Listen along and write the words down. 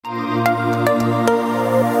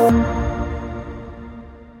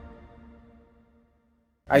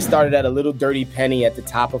I started at a little dirty penny at the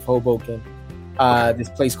top of Hoboken. This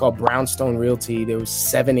place called Brownstone Realty. There were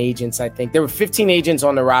 7 agents, I think. There were 15 agents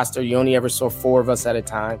on the roster. You only ever saw 4 of us at a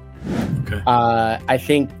time. Okay. I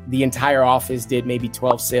think the entire office did maybe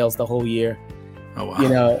 12 sales the whole year. Oh, wow. You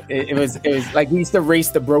know, it was like we used to race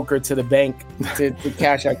the broker to the bank to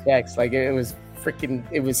cash our checks. Like it was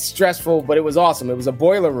stressful, but it was awesome. It was a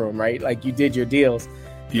boiler room, right? Like you did your deals.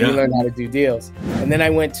 Yeah. You learned how to do deals. And then I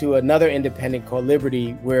went to another independent called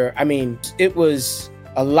Liberty where, I mean, it was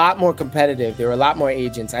a lot more competitive. There were a lot more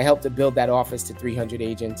agents. I helped to build that office to 300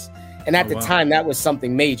 agents. And at the time, that was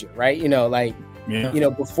something major, right? You know, like,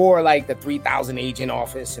 before like the 3,000 agent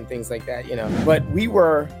office and things like that, you know. But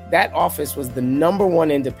that office was the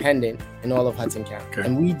 #1 independent in all of Hudson County. Okay.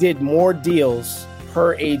 And we did more deals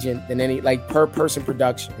per agent than per person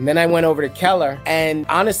production. And then I went over to Keller, and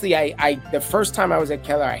honestly, I the first time I was at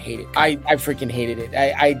Keller, I hated it. I freaking hated it.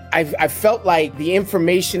 I felt like the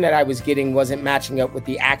information that I was getting wasn't matching up with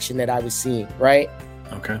the action that I was seeing, right?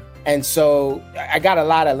 Okay. And so I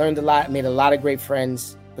learned a lot, made a lot of great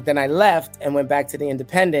friends. But then I left and went back to the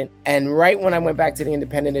independent. And right when I went back to the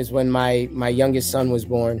independent is when my youngest son was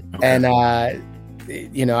born. Okay. And,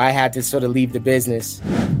 I had to sort of leave the business.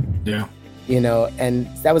 Yeah. You know, and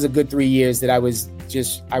that was a good 3 years that I was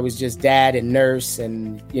just dad and nurse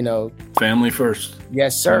and, you know. Family first.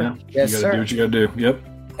 Yes, sir. Yeah. Yes, sir. You gotta do what you gotta do. Yep.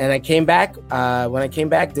 And I came back. When I came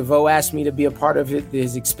back, DeVoe asked me to be a part of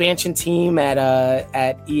his expansion team at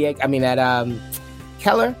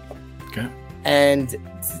Keller. Okay. And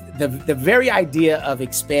the very idea of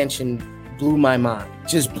expansion blew my mind.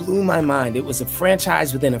 Just blew my mind. It was a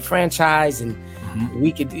franchise within a franchise, and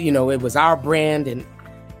we could, you know, it was our brand.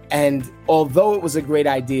 And although it was a great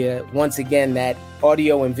idea, once again, that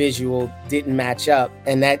audio and visual didn't match up,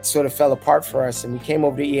 and that sort of fell apart for us. And we came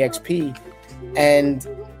over to eXp, and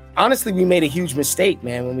honestly, we made a huge mistake,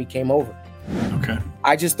 man, when we came over. Okay.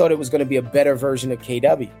 I just thought it was going to be a better version of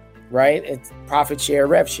KW, right? It's profit share,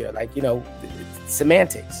 rev share, like, you know,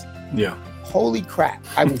 semantics. Yeah. Holy crap.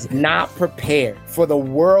 I was not prepared for the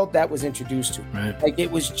world that was introduced to. Right. Like, it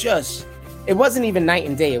wasn't even night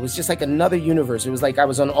and day. It was just like another universe. It was like I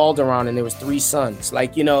was on Alderaan and there was 3 suns.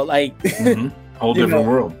 Like, you know, like... Whole different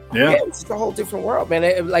world. Yeah. It's just a whole different world,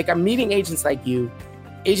 man. Like, I'm meeting agents like you,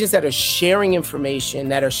 agents that are sharing information,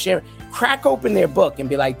 crack open their book and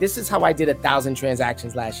be like, this is how I did 1,000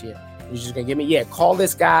 transactions last year. You're just going to give me, call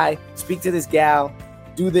this guy, speak to this gal,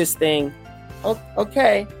 do this thing.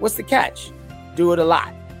 Okay, what's the catch? Do it a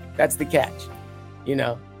lot. That's the catch. You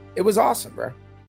know, it was awesome, bro.